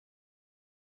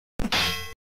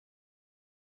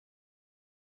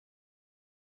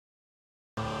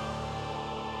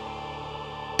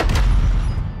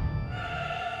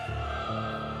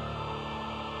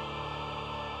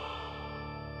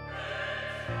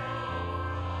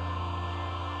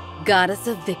Goddess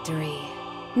of Victory,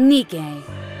 NIKKE.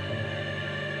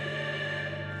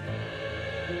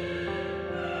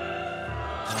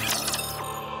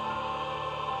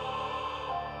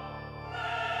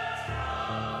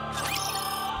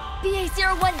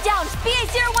 BA-01 down!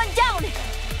 BA-01 down!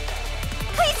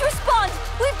 Please respond!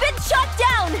 We've been shot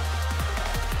down!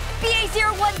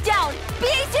 BA-01 down!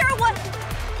 BA-01!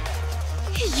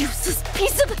 Useless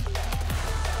piece of...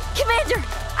 Commander!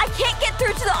 I can't get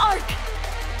through to the Ark!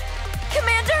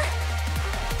 Commander?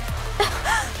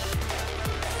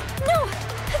 No!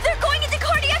 They're going into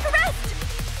cardiac arrest!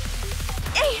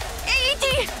 AED!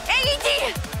 AED!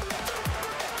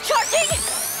 Charging!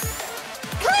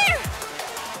 Clear!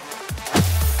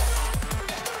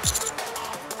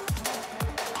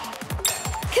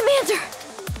 Commander!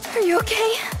 Are you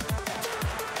okay?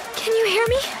 Can you hear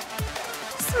me?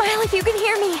 Smile if you can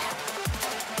hear me.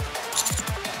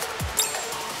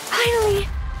 Finally!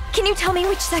 Can you tell me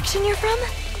which section you're from?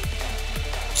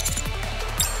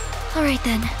 Alright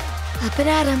then. Up and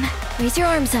at 'em. Raise your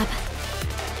arms up.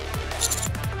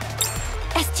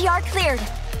 STR cleared.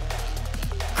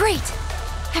 Great!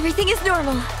 Everything is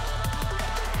normal.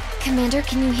 Commander,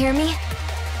 can you hear me?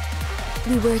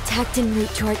 We were attacked en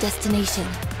route to our destination.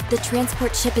 The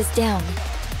transport ship is down.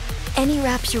 Any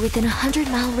Rapture within a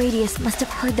 100-mile radius must have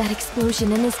heard that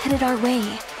explosion and is headed our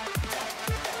way.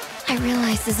 I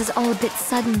realize this is all a bit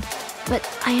sudden, but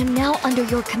I am now under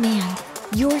your command.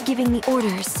 You're giving me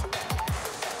orders.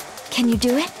 Can you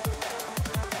do it?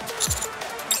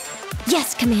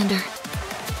 Yes, Commander.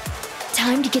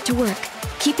 Time to get to work.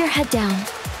 Keep your head down.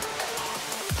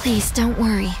 Please don't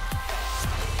worry.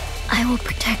 I will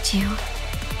protect you.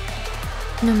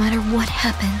 No matter what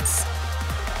happens.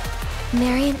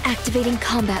 Marion activating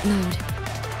combat mode.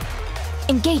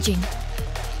 Engaging.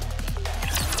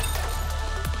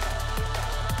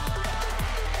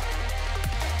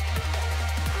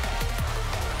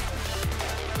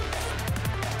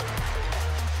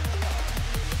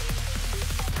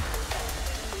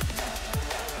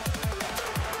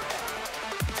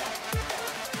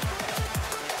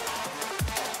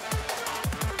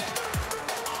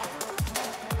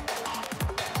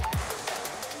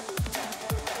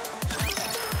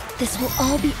 This will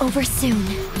all be over soon.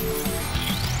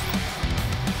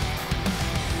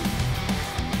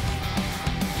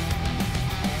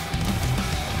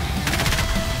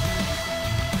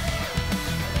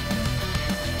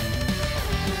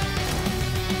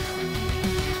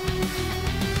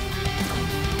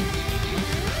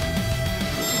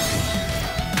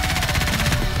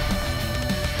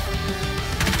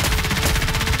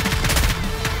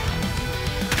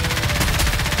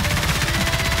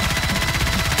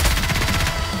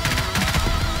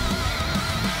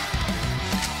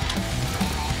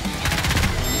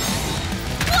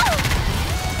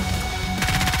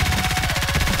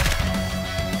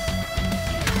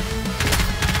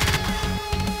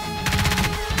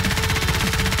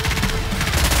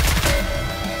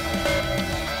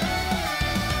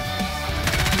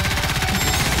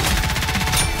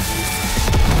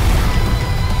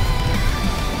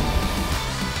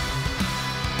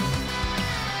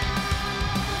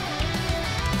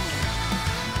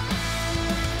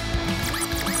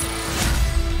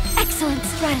 Excellent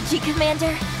strategy,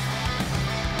 Commander.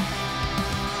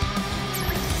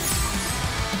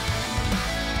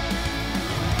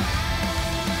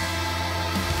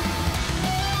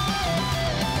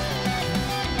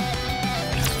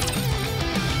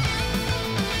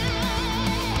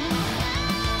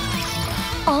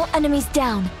 All enemies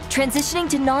down, transitioning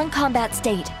to non-combat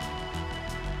state.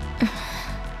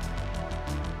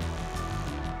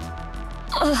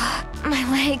 Ugh,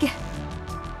 my leg.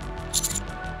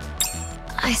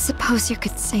 I suppose you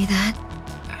could say that.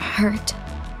 Hurt.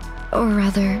 Or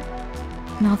rather,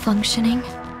 malfunctioning.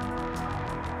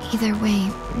 Either way,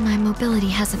 my mobility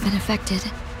hasn't been affected.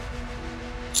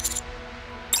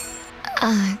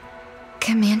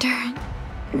 Commander?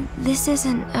 This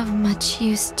isn't of much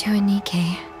use to a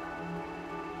NIKKE.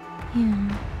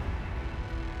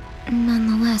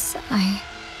 Nonetheless, I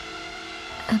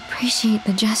appreciate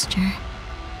the gesture.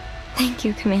 Thank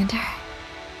you, Commander.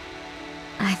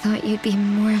 I thought you'd be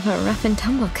more of a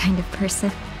rough-and-tumble kind of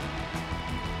person.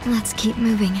 Let's keep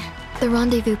moving. The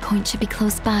rendezvous point should be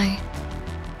close by.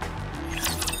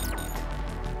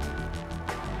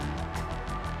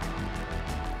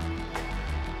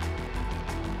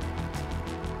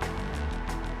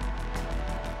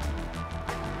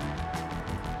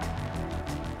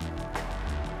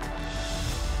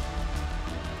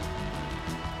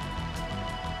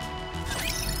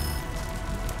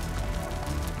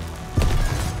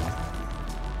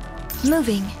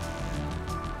 Moving.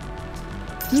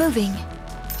 Moving.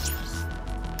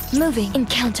 Moving.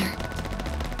 Encounter.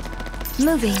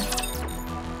 Moving.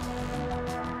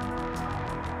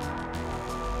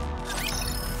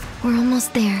 We're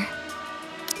almost there.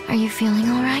 Are you feeling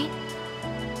all right?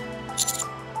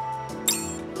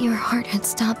 Your heart had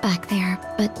stopped back there,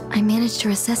 but I managed to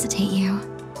resuscitate you.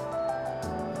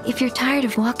 If you're tired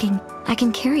of walking, I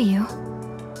can carry you.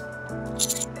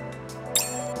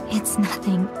 It's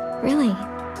nothing, really.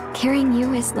 Carrying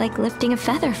you is like lifting a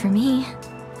feather for me.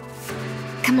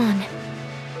 Come on.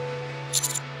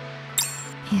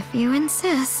 If you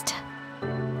insist.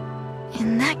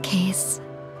 In that case...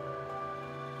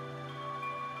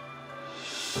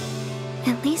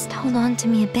 At least hold on to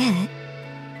me a bit.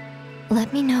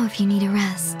 Let me know if you need a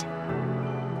rest.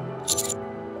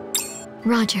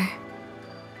 Roger.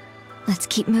 Let's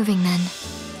keep moving then.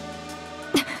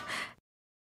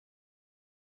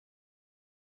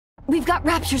 We've got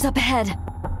raptures up ahead.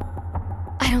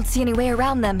 I don't see any way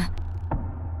around them.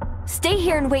 Stay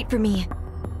here and wait for me.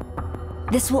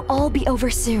 This will all be over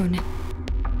soon.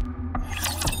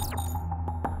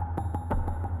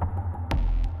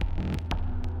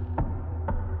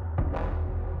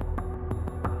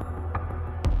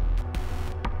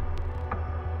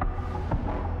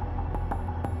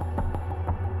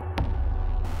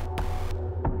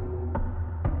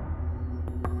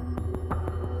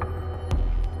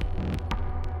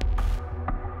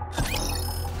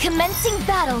 Commencing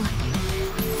battle!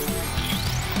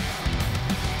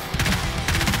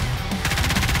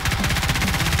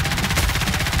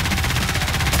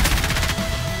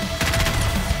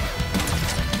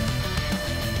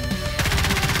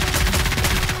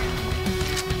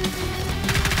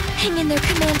 Hang in there,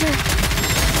 Commander!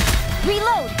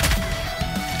 Reload!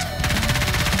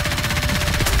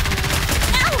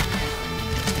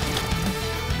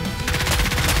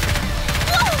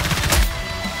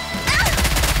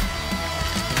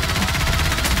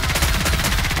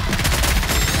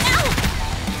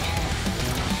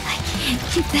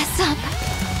 Keep this up.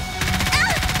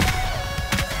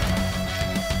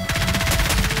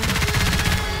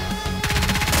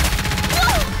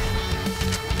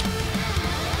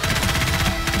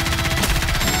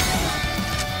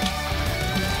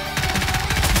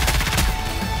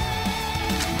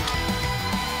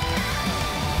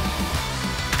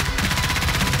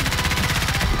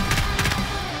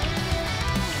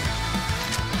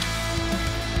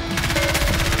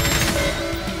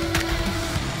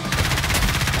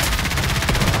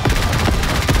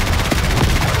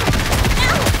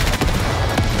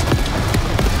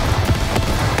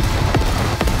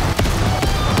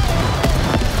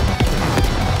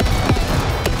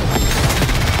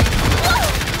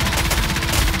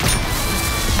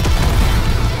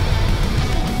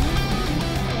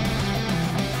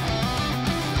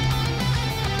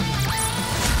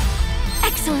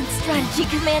 Excellent strategy,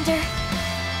 Commander.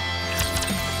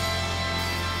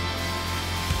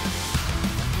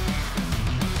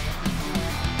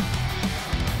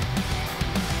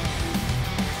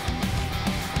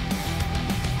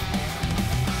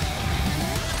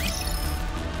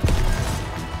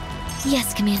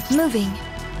 Yes, Command. Moving.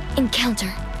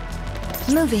 Encounter.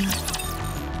 Moving.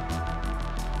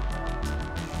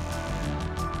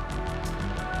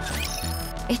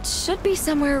 It should be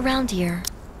somewhere around here.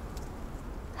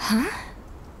 Huh?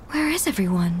 Where is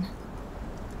everyone?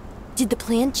 Did the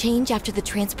plan change after the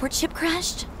transport ship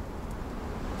crashed?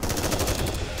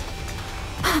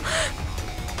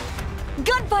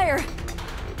 Gunfire!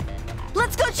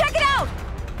 Let's go check it out!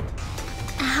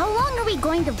 How long are we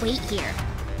going to wait here?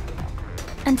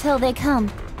 Until they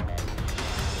come.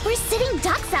 We're sitting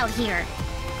ducks out here.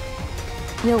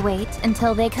 We'll wait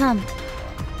until they come.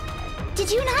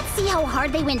 Did you not see how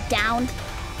hard they went down?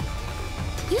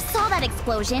 You saw that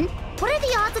explosion. What are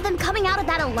the odds of them coming out of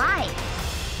that alive?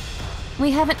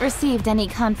 We haven't received any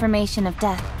confirmation of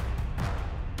death.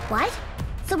 What?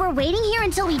 So we're waiting here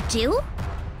until we do?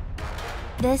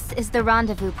 This is the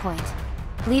rendezvous point.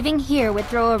 Leaving here would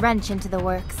throw a wrench into the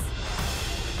works.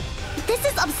 This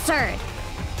is absurd.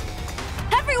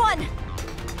 Everyone!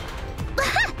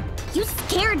 You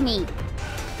scared me.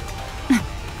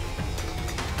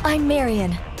 I'm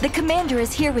Marion. The commander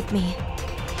is here with me.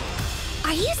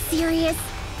 Are you serious?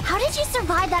 How did you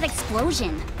survive that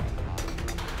explosion?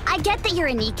 I get that you're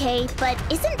a NIKKE, but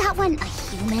isn't that one a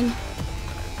human?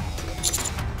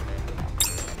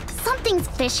 Something's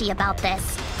fishy about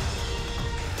this.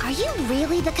 Are you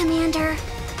really the commander?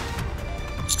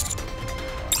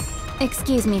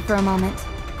 Excuse me for a moment.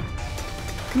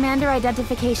 Commander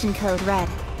identification code red.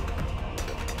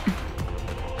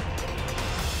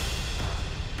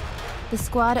 The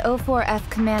Squad 04F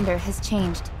commander has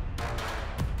changed.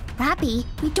 Rappy,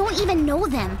 we don't even know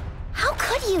them. How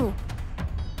could you?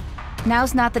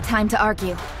 Now's not the time to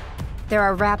argue. There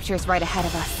are raptures right ahead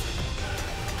of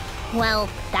us. Well,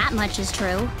 that much is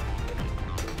true.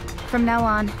 From now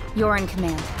on, you're in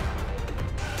command.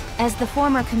 As the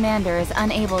former commander is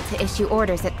unable to issue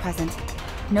orders at present,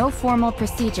 no formal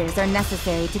procedures are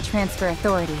necessary to transfer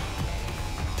authority.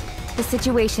 The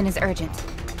situation is urgent.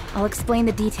 I'll explain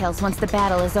the details once the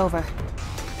battle is over.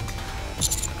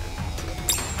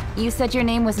 You said your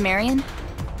name was Marion?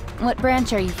 What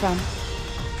branch are you from?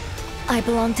 I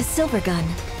belong to Silvergun.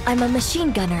 I'm a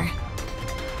machine gunner.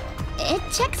 It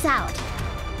checks out.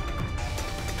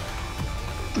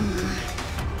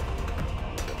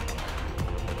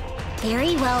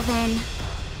 Very well then.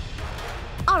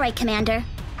 Alright, Commander.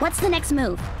 What's the next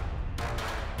move?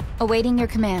 Awaiting your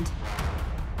command.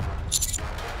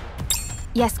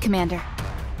 Yes, Commander.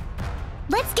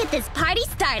 Let's get this party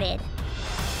started!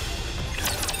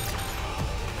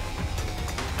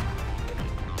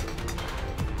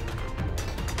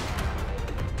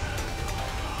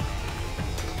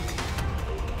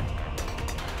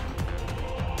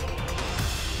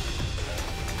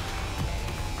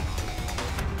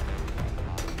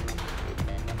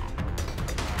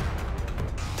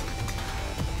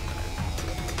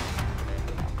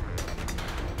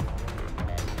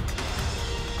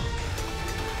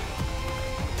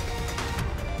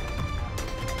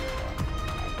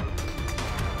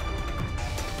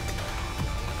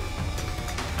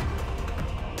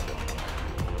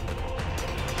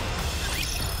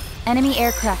 Enemy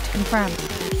aircraft confirmed.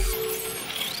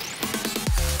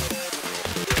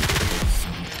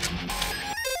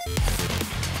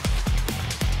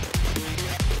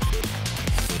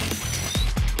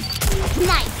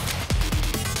 Nice!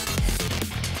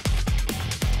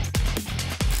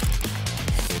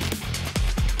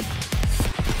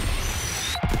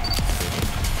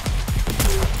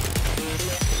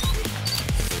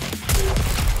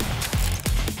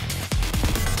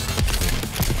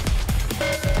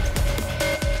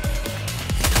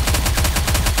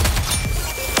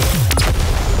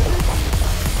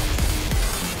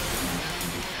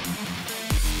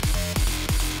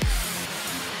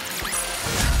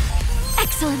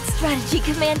 Excellent strategy,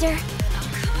 Commander.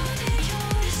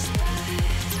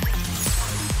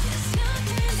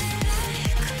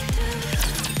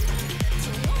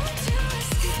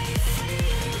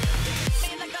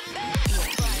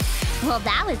 Well,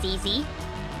 that was easy.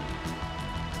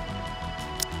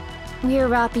 We're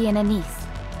Rappy and Anise.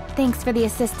 Thanks for the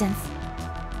assistance.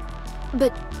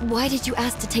 But why did you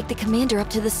ask to take the Commander up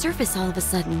to the surface all of a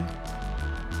sudden?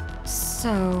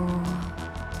 So...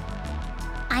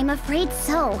 I'm afraid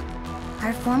so.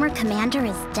 Our former commander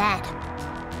is dead.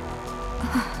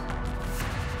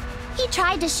 He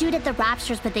tried to shoot at the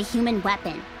Raptures with a human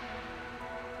weapon,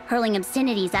 hurling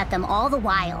obscenities at them all the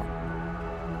while.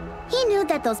 He knew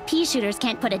that those pea shooters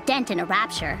can't put a dent in a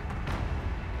Rapture.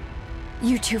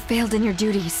 You two failed in your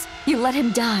duties. You let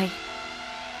him die.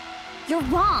 You're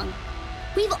wrong.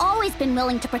 We've always been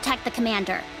willing to protect the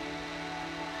commander.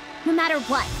 No matter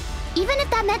what, even if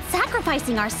that meant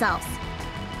sacrificing ourselves.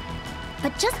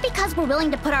 But just because we're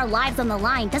willing to put our lives on the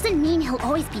line doesn't mean he'll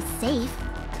always be safe.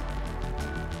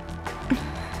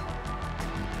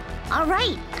 All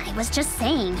right, I was just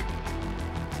saying.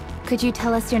 Could you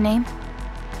tell us your name?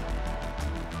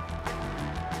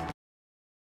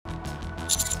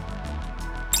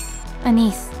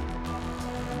 Anise.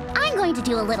 I'm going to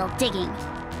do a little digging.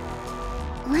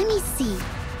 Let me see.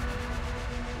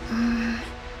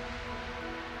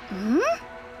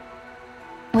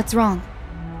 What's wrong?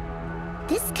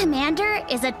 This commander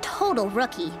is a total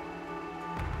rookie.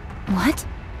 What?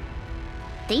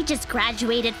 They just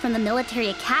graduated from the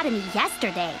military academy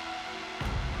yesterday.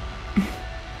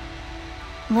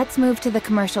 Let's move to the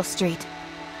commercial street.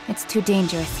 It's too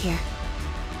dangerous here.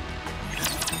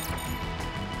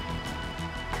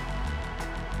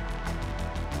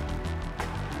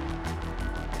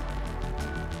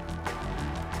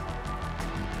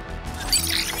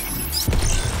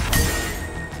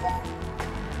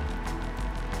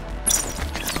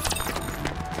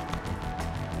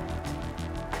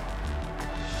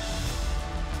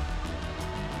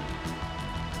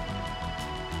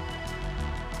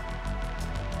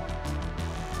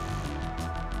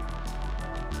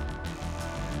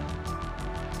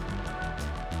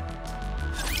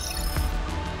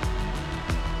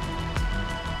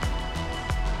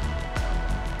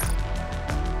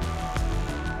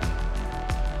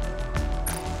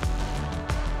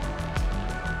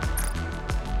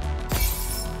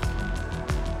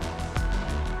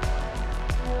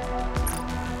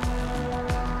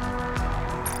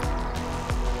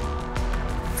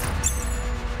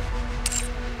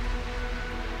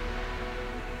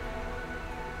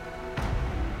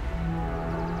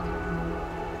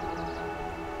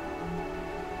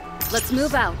 Let's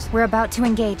move out. We're about to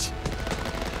engage.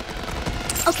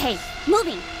 Okay,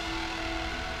 moving.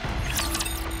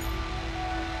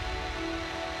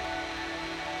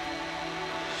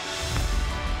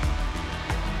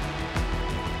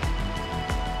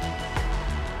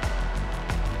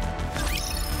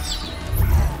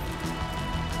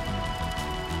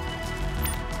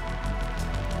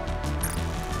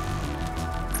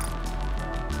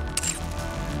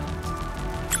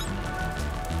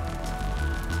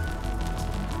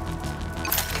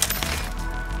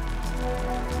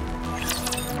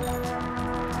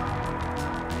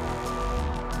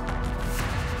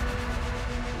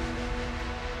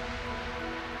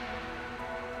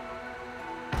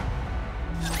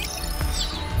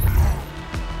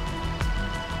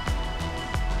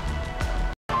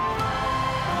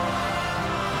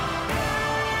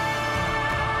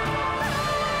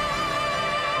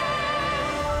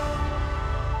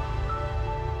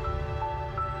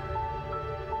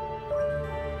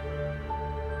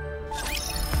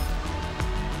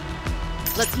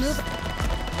 Let's move.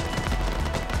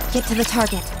 Get to the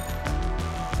target.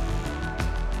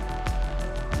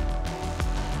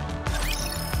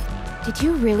 Did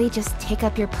you really just take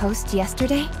up your post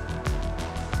yesterday?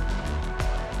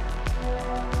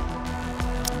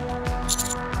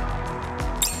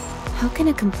 How can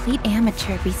a complete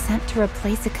amateur be sent to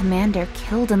replace a commander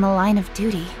killed in the line of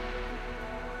duty?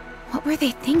 What were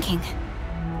they thinking?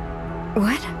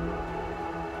 What?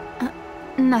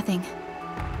 Nothing.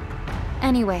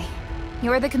 Anyway,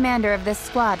 you're the commander of this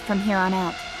squad from here on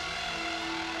out.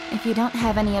 If you don't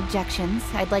have any objections,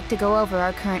 I'd like to go over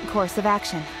our current course of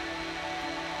action.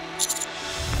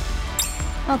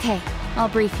 Okay, I'll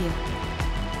brief you.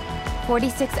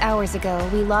 46 hours ago,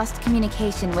 we lost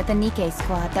communication with a NIKKE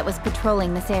squad that was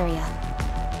patrolling this area.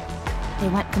 They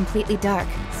went completely dark,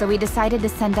 so we decided to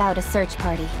send out a search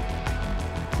party.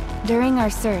 During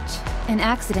our search, an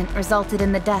accident resulted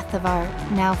in the death of our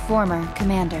now former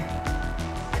commander.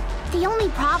 The only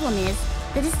problem is,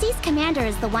 the deceased commander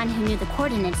is the one who knew the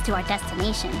coordinates to our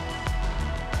destination.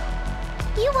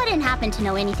 You wouldn't happen to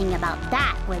know anything about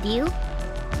that, would you?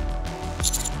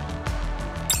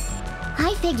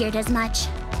 I figured as much.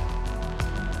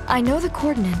 I know the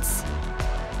coordinates.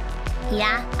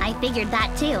 Yeah, I figured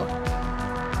that too.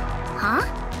 Huh?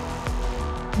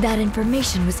 That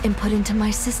information was input into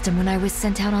my system when I was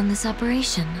sent out on this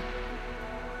operation.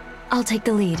 I'll take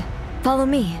the lead. Follow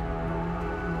me.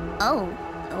 Oh,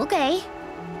 okay.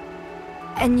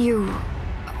 And you...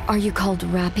 are you called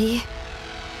Rappy?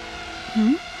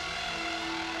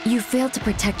 You failed to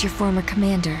protect your former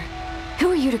commander. Who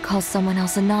are you to call someone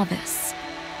else a novice?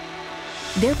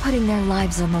 They're putting their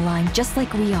lives on the line just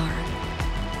like we are.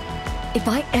 If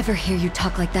I ever hear you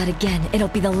talk like that again, it'll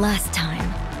be the last time.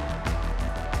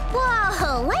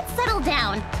 Whoa, let's settle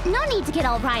down. No need to get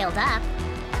all riled up.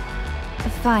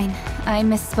 Fine, I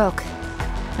misspoke.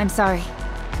 I'm sorry.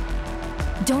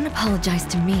 Don't apologize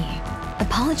to me.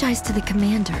 Apologize to the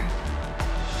commander.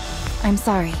 I'm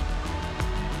sorry.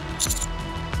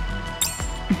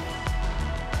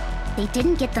 They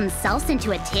didn't get themselves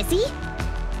into a tizzy?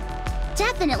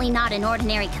 Definitely not an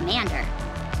ordinary commander.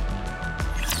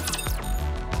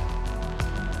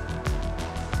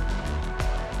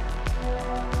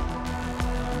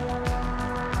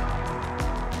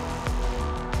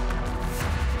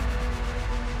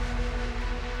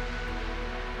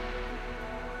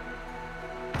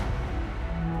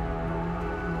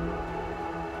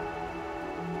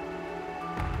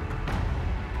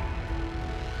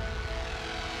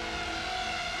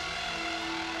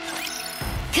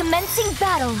 Commencing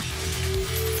battle!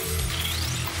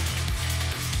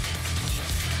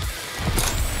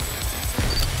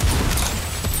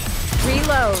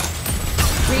 Reload.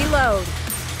 Reload.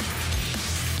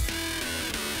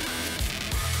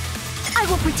 I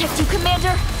will protect you,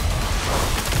 Commander!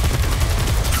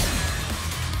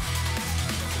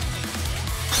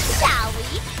 Shall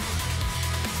we?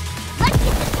 Let's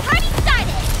get this party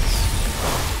started!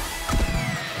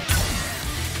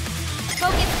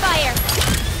 Focus fire!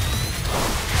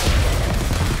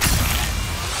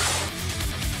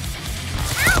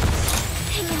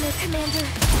 Hang in there, Commander.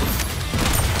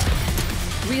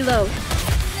 Reload. With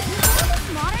all this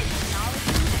modern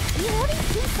technology, reloading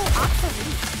seems so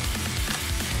obsolete.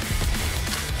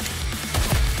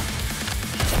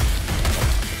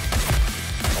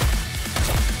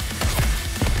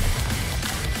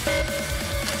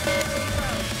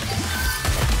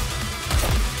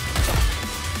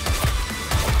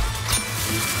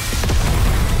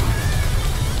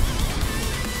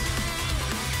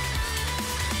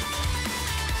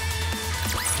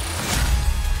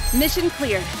 Mission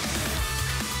cleared.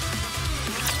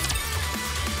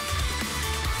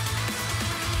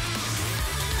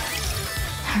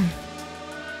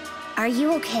 Are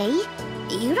you okay?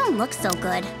 You don't look so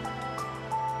good.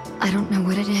 I don't know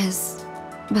what it is,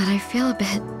 but I feel a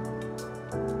bit...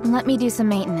 Let me do some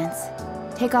maintenance.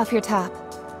 Take off your top.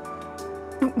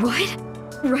 What?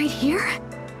 Right here?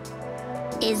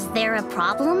 Is there a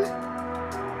problem?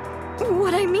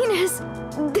 What I mean is,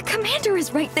 the commander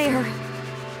is right there.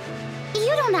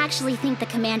 You don't actually think the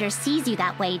commander sees you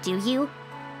that way, do you?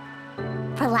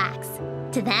 Relax.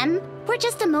 To them, we're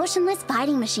just emotionless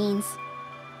fighting machines.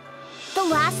 The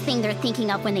last thing they're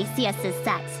thinking of when they see us is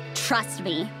sex. Trust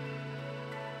me.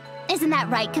 Isn't that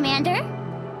right, Commander?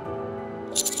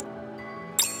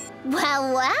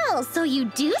 Well, well, so you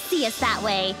do see us that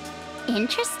way.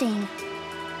 Interesting.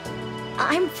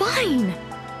 I'm fine.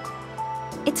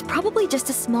 It's probably just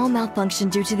a small malfunction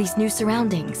due to these new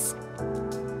surroundings.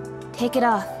 Take it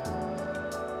off.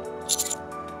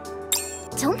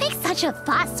 Don't make such a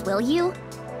fuss, will you?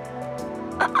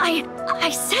 I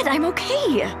said I'm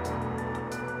okay.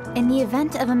 In the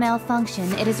event of a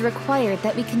malfunction, it is required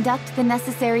that we conduct the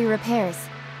necessary repairs.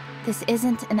 This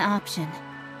isn't an option.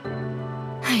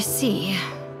 I see.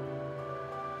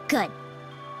 Good.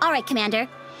 All right, Commander.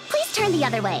 Please turn the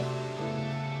other way.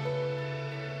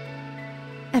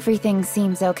 Everything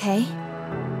seems okay.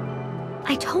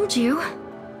 I told you.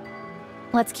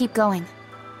 Let's keep going.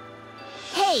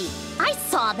 Hey, I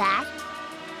saw that.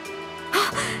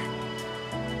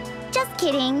 Just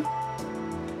kidding.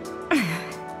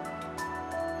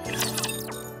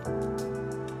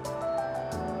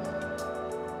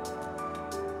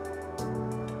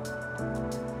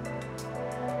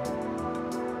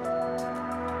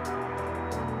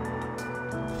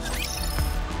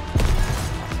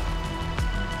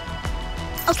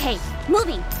 Okay,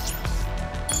 moving.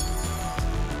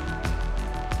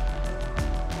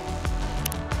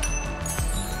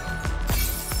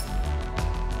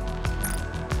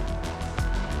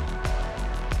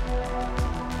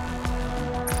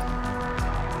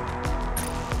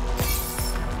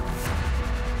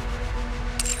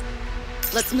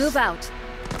 Let's move out.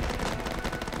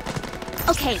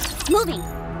 Okay, moving.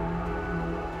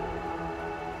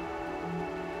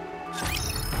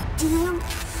 Do you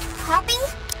copy?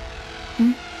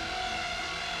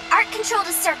 Art control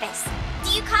to surface.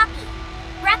 Do you copy?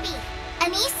 Reppy,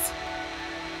 Anise?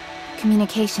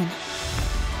 Communication.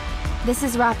 This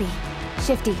is Roppy.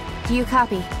 Shifty, do you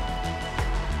copy?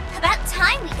 About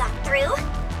time we got through.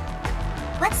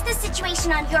 What's the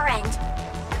situation on your end?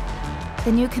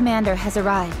 The new commander has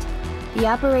arrived. The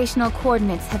operational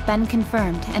coordinates have been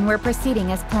confirmed, and we're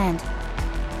proceeding as planned.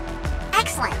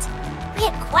 Excellent. We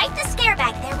had quite the scare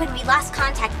back there when we lost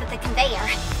contact with the conveyor.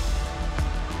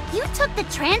 You took the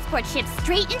transport ship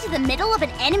straight into the middle of an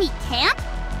enemy camp?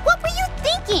 What were you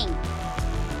thinking?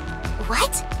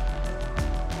 What?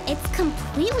 It's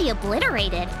completely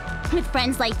obliterated. With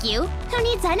friends like you, who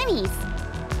needs enemies?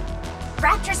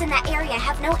 Raptors in that area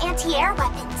have no anti-air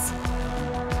weapons.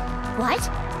 What?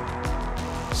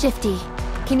 Shifty,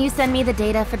 can you send me the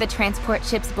data for the transport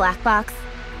ship's black box?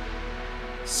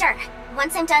 Sure,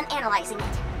 once I'm done analyzing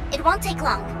it. It won't take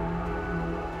long.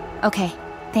 Okay,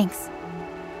 thanks.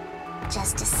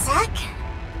 Just a sec.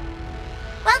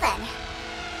 Well then.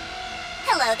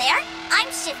 Hello there,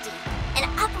 I'm Shifty, an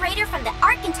operator from the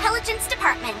Arc Intelligence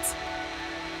Department.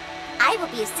 I will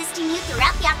be assisting you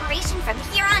throughout the operation from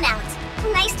here on out.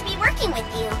 Nice to be working with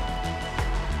you.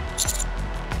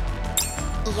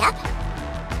 Yep.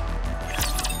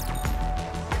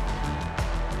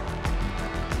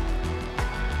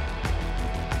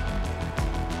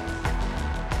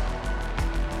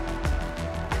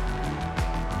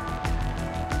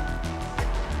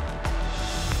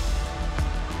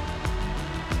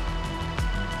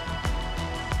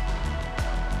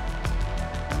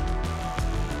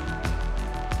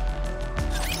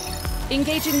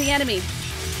 Engaging the enemy.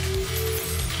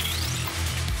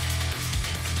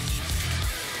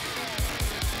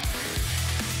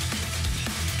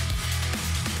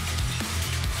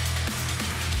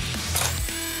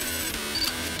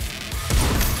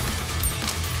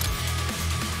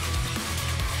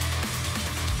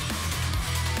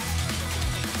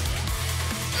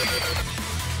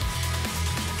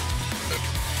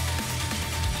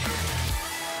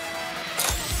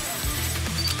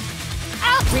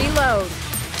 Reload.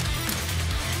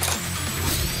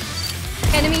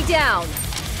 Enemy down.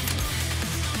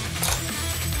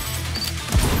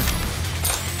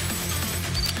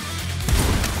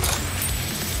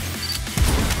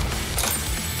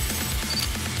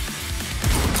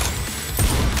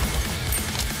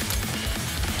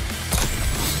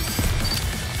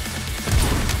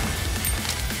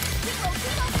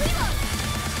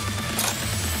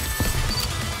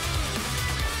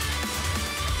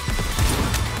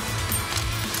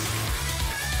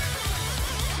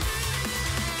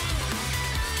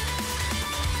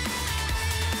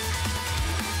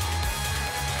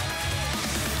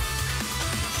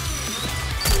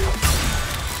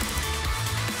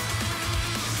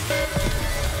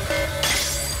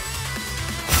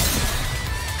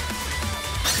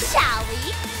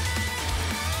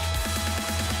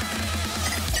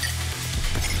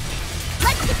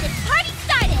 get this party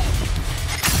started!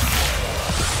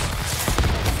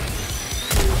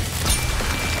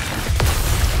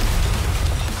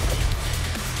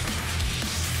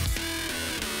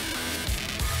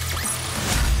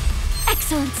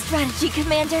 Excellent strategy,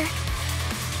 Commander.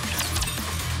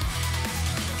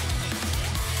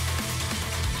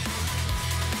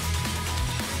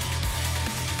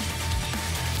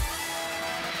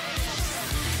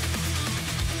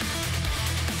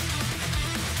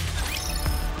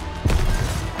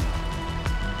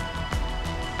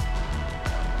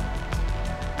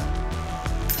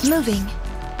 Moving.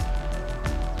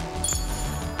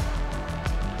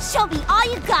 Show me all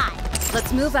you got!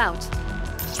 Let's move out.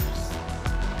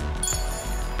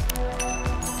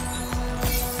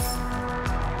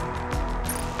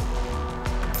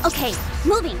 Okay,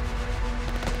 moving.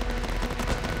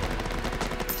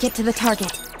 Get to the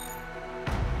target.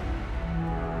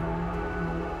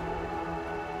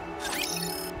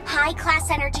 High-class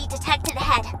energy detected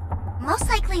ahead. Most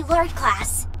likely Lord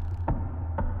class.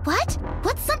 What?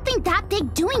 What's something that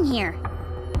big doing here?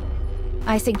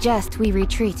 I suggest we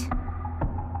retreat.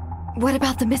 What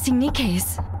about the missing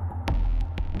Nikkes?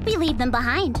 We leave them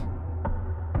behind.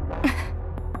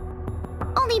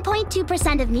 Only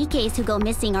 0.2% of Nikkes who go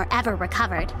missing are ever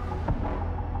recovered.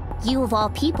 You of all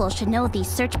people should know these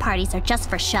search parties are just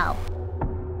for show.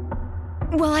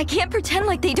 Well, I can't pretend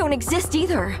like they don't exist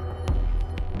either.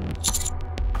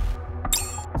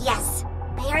 Yes,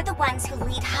 they are the ones who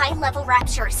lead high-level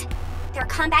raptures. Their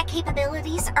combat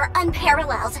capabilities are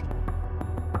unparalleled.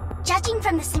 Judging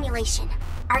from the simulation,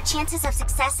 our chances of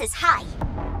success is high,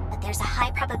 but there's a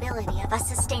high probability of us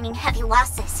sustaining heavy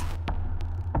losses.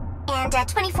 And a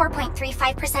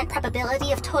 24.35%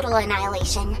 probability of total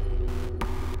annihilation.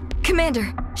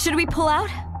 Commander, should we pull out?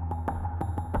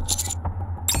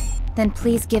 Then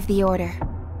please give the order.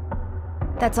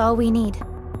 That's all we need.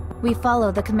 We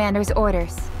follow the Commander's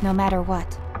orders, no matter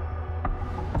what.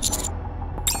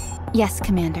 Yes,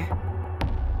 Commander.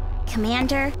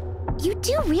 Commander, you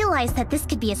do realize that this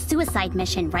could be a suicide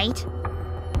mission, right?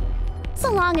 So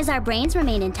long as our brains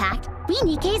remain intact, we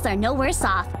Nikkes are no worse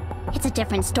off. It's a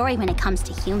different story when it comes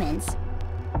to humans.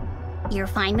 You're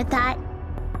fine with that?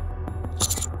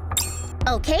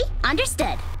 Okay,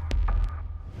 understood.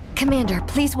 Commander,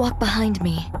 please walk behind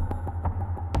me.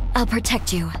 I'll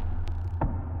protect you.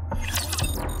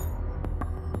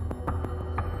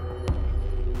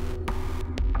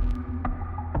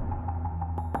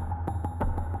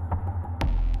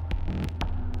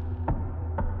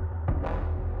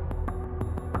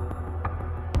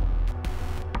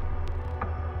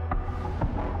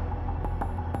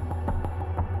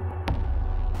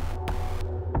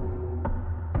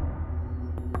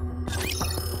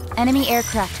 Enemy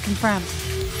aircraft confirmed.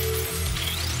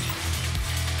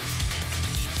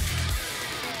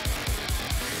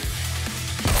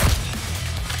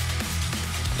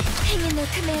 Hang in there,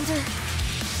 Commander.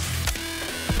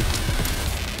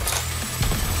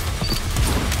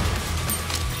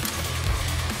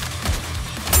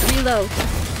 Reload.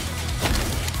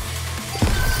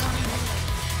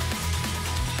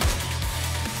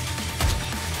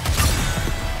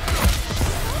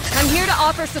 I'm here to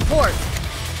offer support.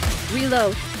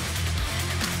 Reload.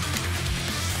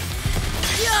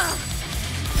 Ow!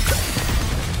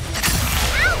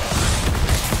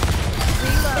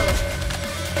 Reload.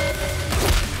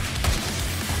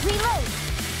 Reload!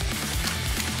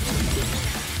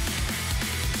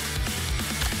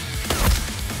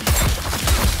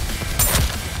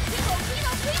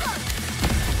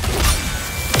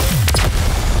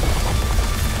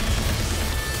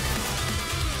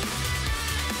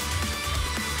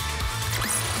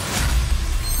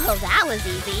 Oh, that was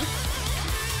easy.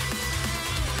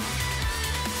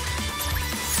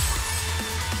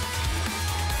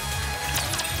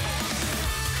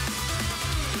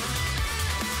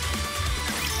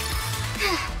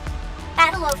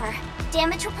 Battle over.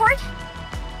 Damage report?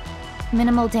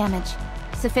 Minimal damage.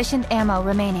 Sufficient ammo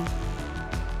remaining.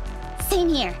 Same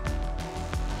here.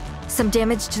 Some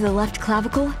damage to the left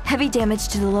clavicle, heavy damage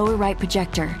to the lower right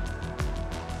projector.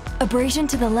 Abrasion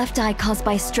to the left eye caused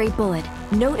by a stray bullet.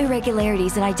 No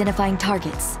irregularities in identifying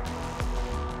targets.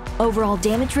 Overall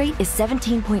damage rate is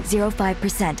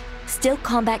 17.05%. Still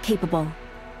combat capable.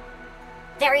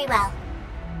 Very well.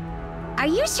 Are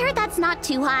you sure that's not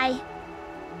too high?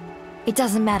 It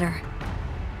doesn't matter.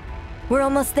 We're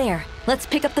almost there. Let's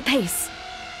pick up the pace.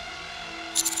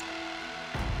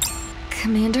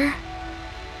 Commander?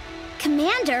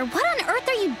 Commander, what on earth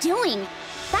are you doing?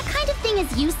 That kind of thing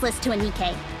is useless to a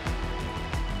Nikke.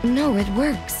 No, it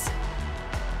works.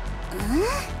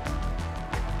 Huh?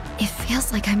 It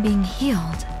feels like I'm being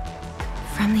healed.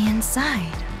 from the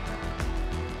inside.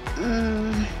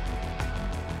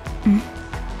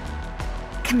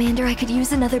 Commander, I could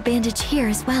use another bandage here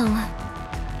as well.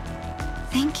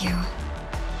 Thank you.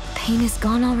 Pain is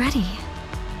gone already.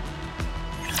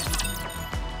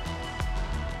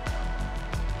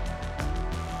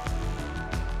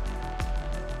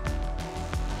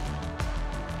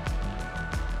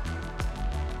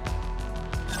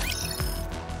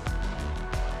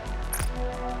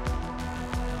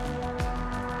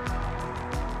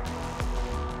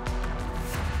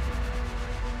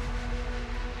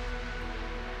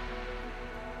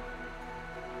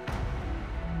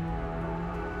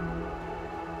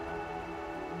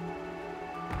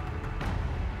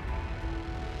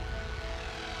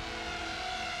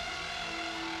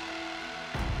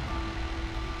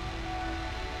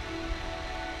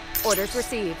 Orders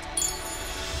received.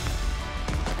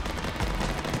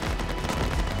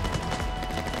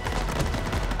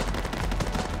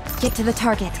 Get to the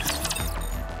target.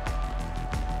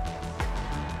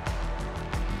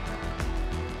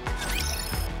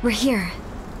 We're here.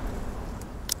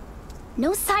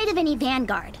 No sight of any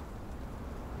Vanguard.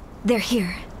 They're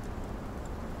here.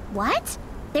 What?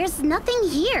 There's nothing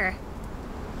here.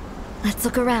 Let's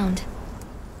look around.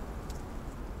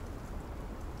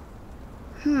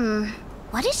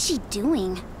 What is she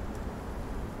doing?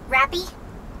 Rappy?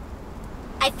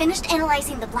 I finished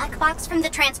analyzing the black box from the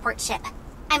transport ship.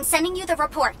 I'm sending you the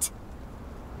report.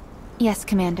 Yes,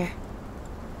 Commander.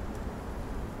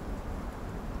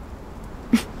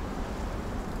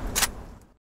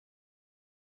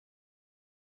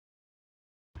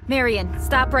 Marion,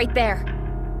 stop right there.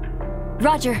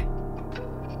 Roger.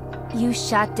 You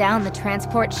shot down the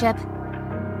transport ship?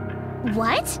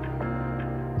 What?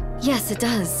 Yes, it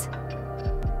does.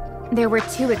 There were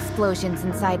 2 explosions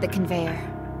inside the conveyor.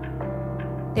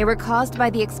 They were caused by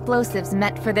the explosives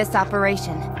meant for this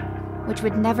operation, which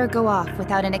would never go off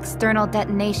without an external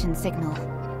detonation signal.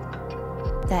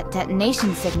 That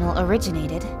detonation signal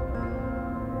originated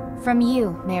from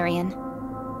you, Marion.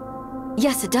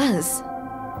 Yes, it does.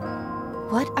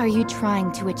 What are you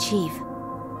trying to achieve?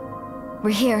 We're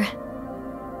here.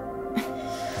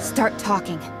 Start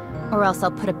talking, or else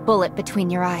I'll put a bullet between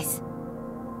your eyes.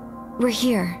 We're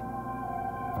here.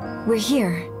 We're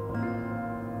here.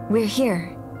 We're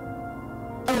here.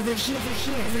 Over here, over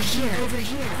here, over here, over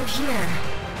here, over here.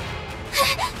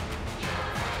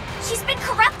 She's been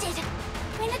corrupted!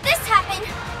 When did this happen?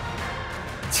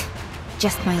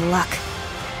 Just my luck.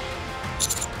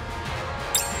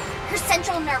 Her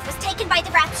central nerve was taken by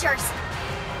the Raptures.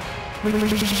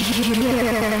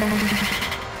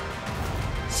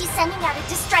 She's sending out a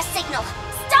distress signal.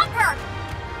 Stop her!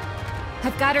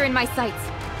 I've got her in my sights.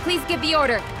 Please give the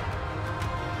order.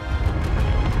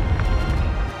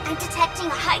 I'm detecting a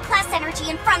high-class energy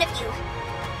in front of you.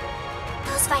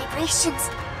 Those vibrations,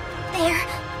 they're...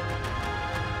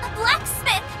 a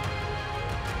blacksmith!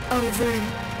 Over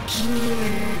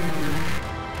here.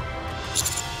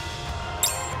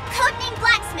 Codename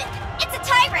Blacksmith! It's a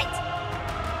tyrant!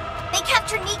 They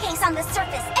capture NIKKEs on the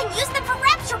surface and use them for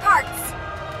rapture parts!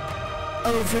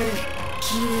 Over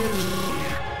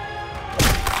here.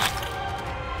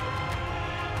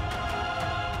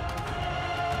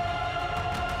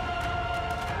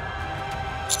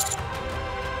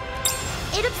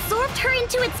 It absorbed her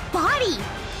into its body!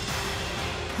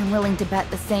 I'm willing to bet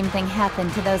the same thing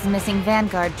happened to those missing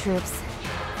Vanguard troops.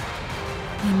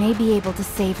 We may be able to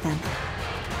save them.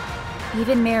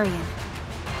 Even Marion.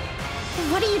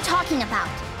 What are you talking about?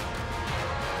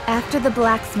 After the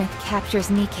blacksmith captures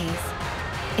NIKKEs,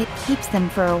 it keeps them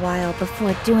for a while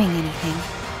before doing anything.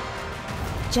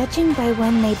 Judging by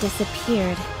when they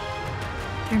disappeared,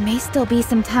 there may still be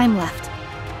some time left.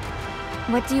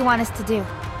 What do you want us to do?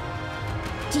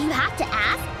 Do you have to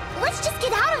ask? Let's just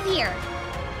get out of here!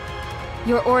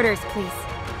 Your orders, please.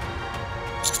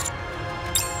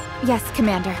 Yes,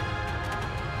 Commander.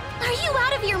 Are you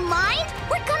out of your mind?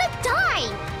 We're gonna die!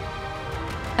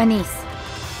 Anise,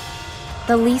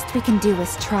 the least we can do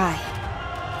is try.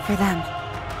 For them.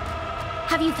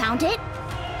 Have you found it?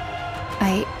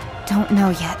 I don't know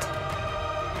yet.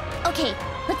 Okay,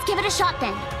 let's give it a shot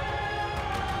then.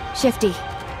 Shifty,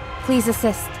 please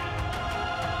assist.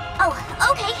 Oh,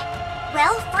 okay.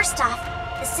 Well, first off,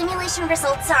 the simulation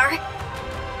results are...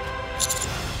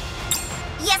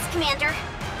 Yes, Commander.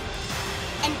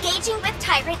 Engaging with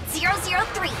Tyrant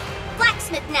 003.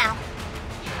 Blacksmith now.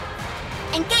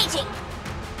 Engaging.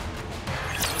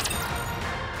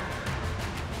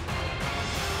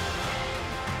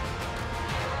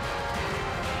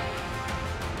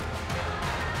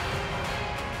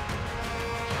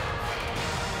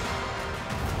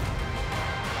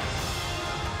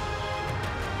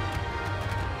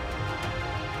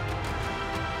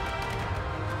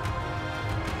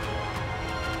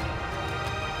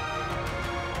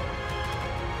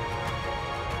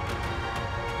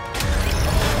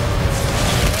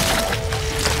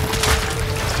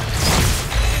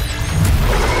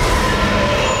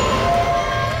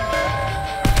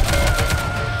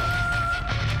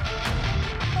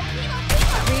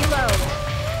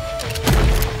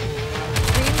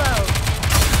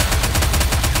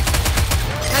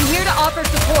 offer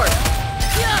support.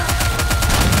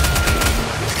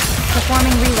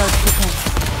 Performing reload sequence.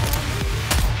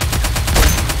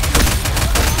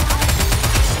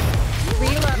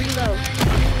 Reload.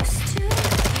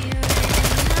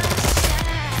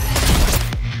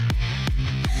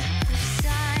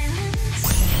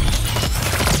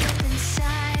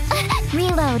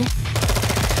 Reload.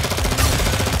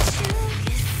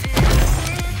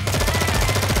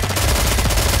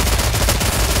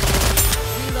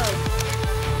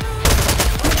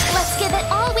 Let's give it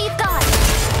all we've got.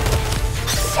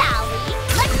 Shall we?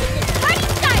 Let's get this party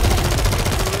started.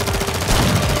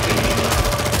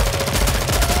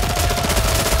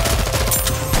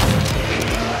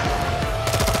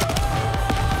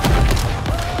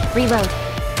 Reload.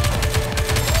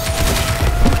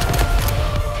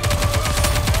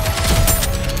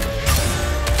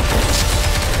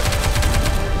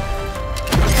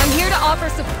 I'm here to offer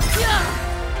support.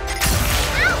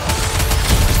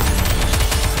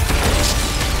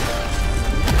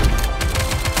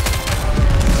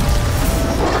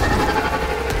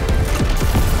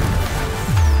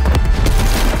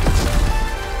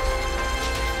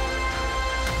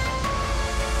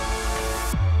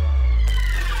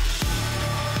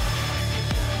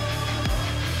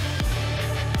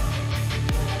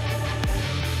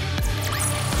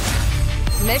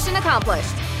 Mission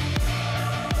accomplished.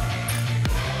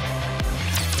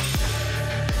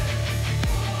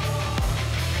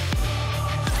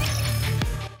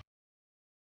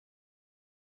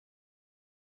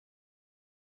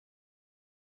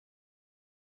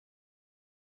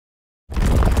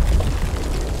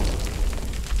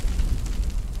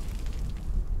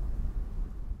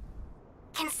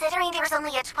 Considering there was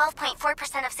only a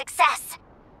 12.4% of success,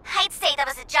 I'd say that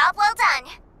was a job well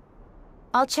done.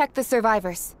 I'll check the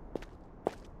survivors.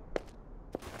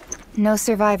 No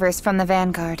survivors from the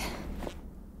Vanguard.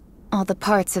 All the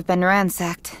parts have been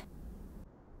ransacked.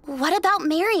 What about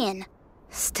Marion?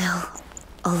 Still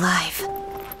alive.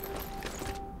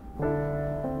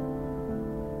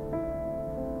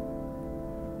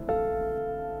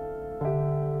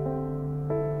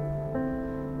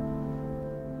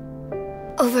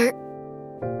 Over...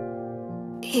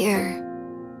 here.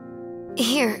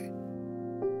 Here.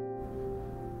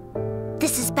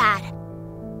 This is bad.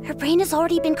 Her brain has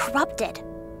already been corrupted.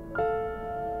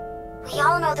 We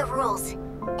all know the rules.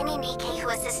 Any NIKKE who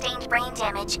has sustained brain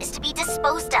damage is to be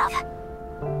disposed of.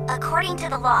 According to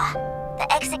the law,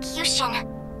 the execution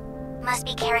must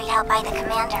be carried out by the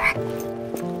commander.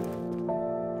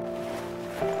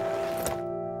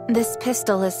 This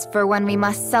pistol is for when we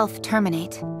must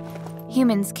self-terminate.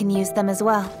 Humans can use them as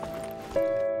well.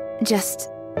 Just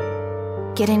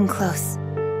get in close.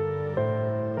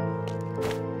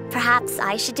 Perhaps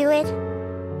I should do it?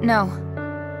 No.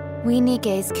 We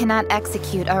NIKKEs cannot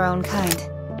execute our own kind.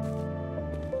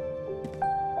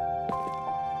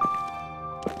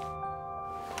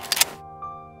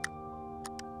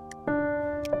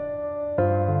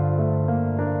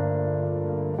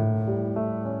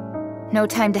 No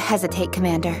time to hesitate,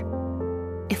 Commander.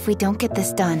 If we don't get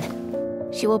this done,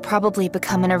 she will probably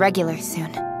become an irregular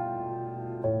soon.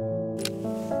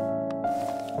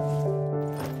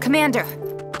 Commander!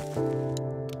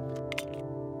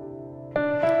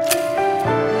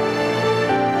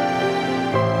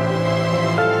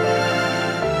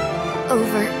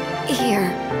 Over here,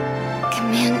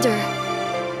 Commander.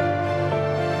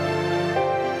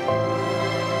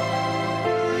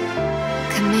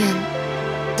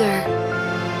 Commander.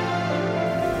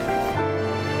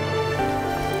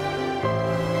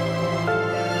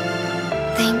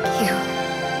 Thank you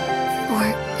for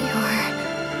your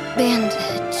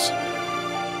bandage.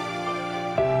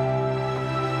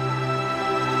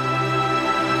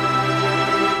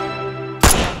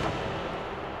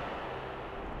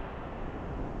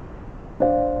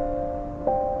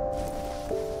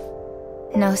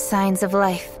 No signs of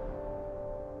life.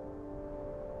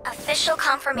 Official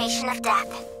confirmation of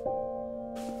death.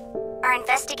 Our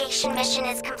investigation mission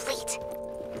is complete.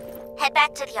 Head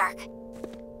back to the Ark.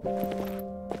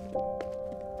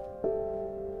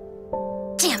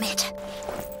 Damn it!